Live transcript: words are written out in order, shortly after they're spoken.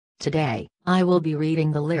Today, I will be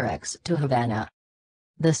reading the lyrics to Havana.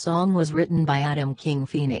 The song was written by Adam King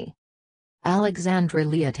Feeney, Alexandra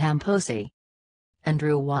Leah Tamposi,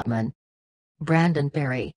 Andrew Watman, Brandon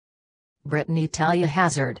Perry, Brittany Talia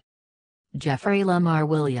Hazard, Jeffrey Lamar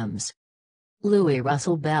Williams, Louis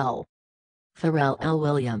Russell Bell, Pharrell L.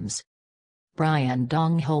 Williams, Brian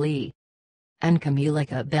Dong Ho Lee, and Camila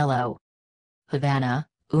Cabello. Havana,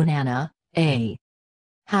 Unana, A.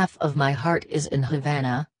 Half of my heart is in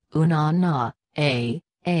Havana, Unana, A.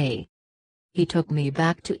 He took me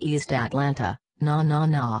back to East Atlanta, na na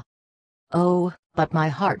na. Oh, but my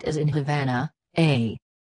heart is in Havana, A.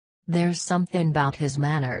 There's something about his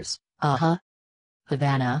manners, uh-huh.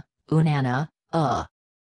 Havana, Unana,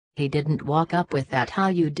 He didn't walk up with that "how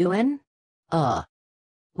you doin'?"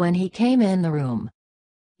 When he came in the room.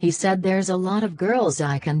 He said there's a lot of girls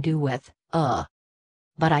I can do with, but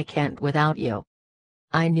I can't without you.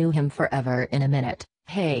 I knew him forever in a minute,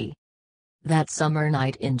 hey. That summer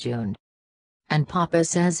night in June. And Papa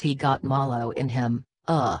says he got Malo in him,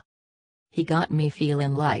 He got me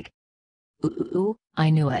feeling like. Ooh, I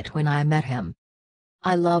knew it when I met him.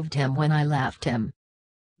 I loved him when I left him.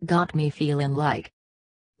 Got me feeling like.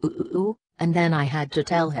 Ooh, and then I had to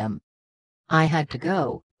tell him. I had to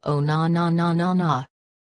go, oh na na na na na.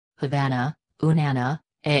 Havana, Unana,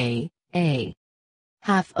 A.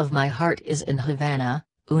 Half of my heart is in Havana,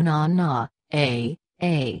 Unana, A.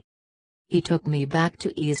 He took me back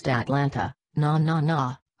to East Atlanta, na na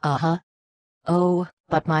na, uh-huh. Oh,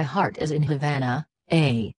 but my heart is in Havana,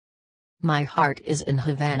 A. My heart is in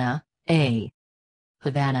Havana, A.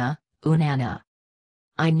 Havana, Unana.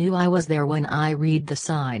 I knew I was there when I read the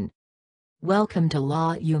sign. Welcome to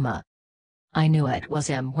La Yuma. I knew it was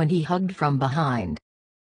him when he hugged from behind.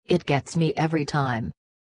 It gets me every time.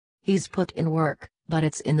 He's put in work, but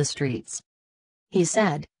it's in the streets. He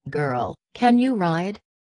said, "Girl, can you ride?"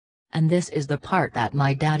 And this is the part that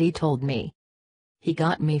my daddy told me. He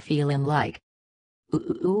got me feeling like.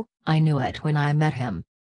 Ooh, I knew it when I met him.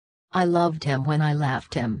 I loved him when I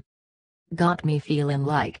left him. Got me feeling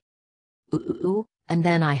like. Ooh, and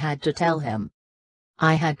then I had to tell him.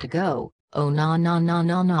 I had to go, oh na na na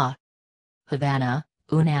na na. Havana,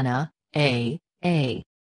 Unana, A.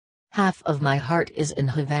 Half of my heart is in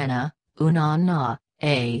Havana, Unana,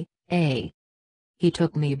 A. He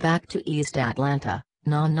took me back to East Atlanta,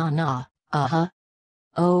 na na na, uh-huh.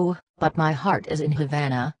 Oh, but my heart is in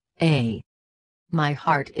Havana, A. My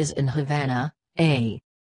heart is in Havana, A.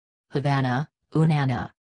 Havana,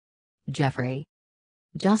 Unana. Jeffrey.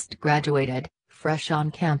 Just graduated, fresh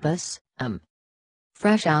on campus,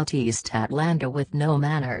 Fresh out East Atlanta with no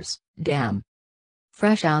manners, damn.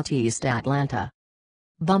 Fresh out East Atlanta.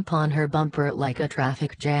 Bump on her bumper like a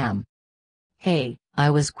traffic jam. Hey, I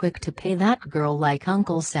was quick to pay that girl like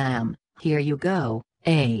Uncle Sam, here you go,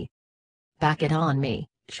 A. Back it on me,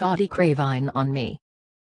 shoddy cravine on me.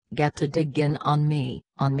 Get to diggin' on me,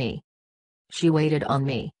 on me. She waited on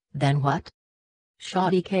me, then what?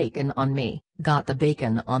 Shoddy cakin' on me, got the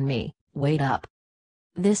bacon on me, wait up.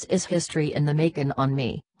 This is history in the makin' on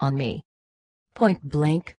me, on me. Point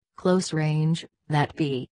blank, close range, that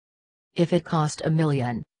be. If it cost $1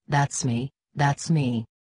 million, that's me, that's me.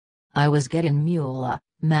 I was gettin' mule,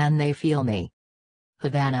 man they feel me.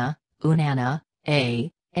 Havana, Unana,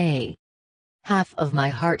 A. Half of my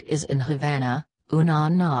heart is in Havana,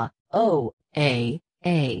 Unana, oh, A.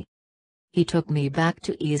 He took me back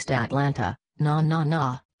to East Atlanta, na na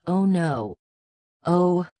na, oh no.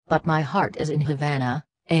 Oh, but my heart is in Havana,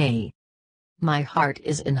 A. My heart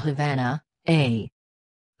is in Havana, A.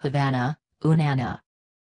 Havana, Unana.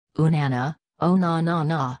 Unana, oh na na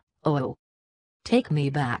na, oh. Take me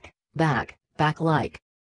back, back like.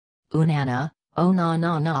 Unana, oh na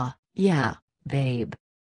na na, yeah, babe.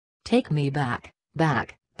 Take me back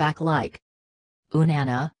like.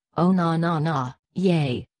 Unana, oh na na na,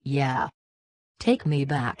 yay, yeah. Take me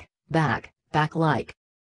back like.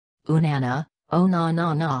 Unana, oh na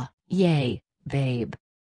na na, yay, babe.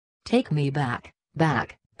 Take me back.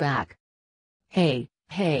 Hey.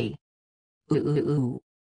 Ooh.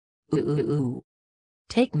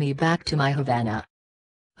 Take me back to my Havana.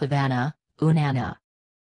 Havana, Unana.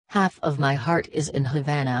 Half of my heart is in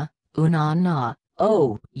Havana, Unana,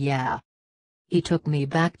 oh, yeah. He took me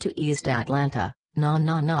back to East Atlanta, na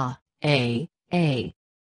na na, A.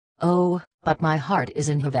 Oh, but my heart is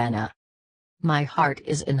in Havana. My heart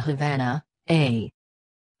is in Havana, A.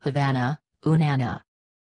 Havana, Unana.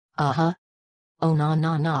 Uh-huh. Oh na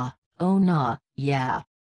na na, oh na, yeah.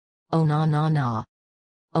 Oh na na na.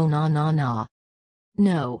 Oh na na na.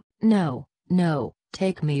 No,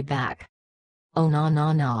 take me back. Oh na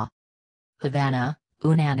na na. Havana,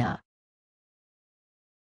 Unana.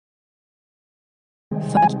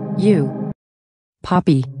 Fuck you,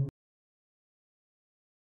 Poppy.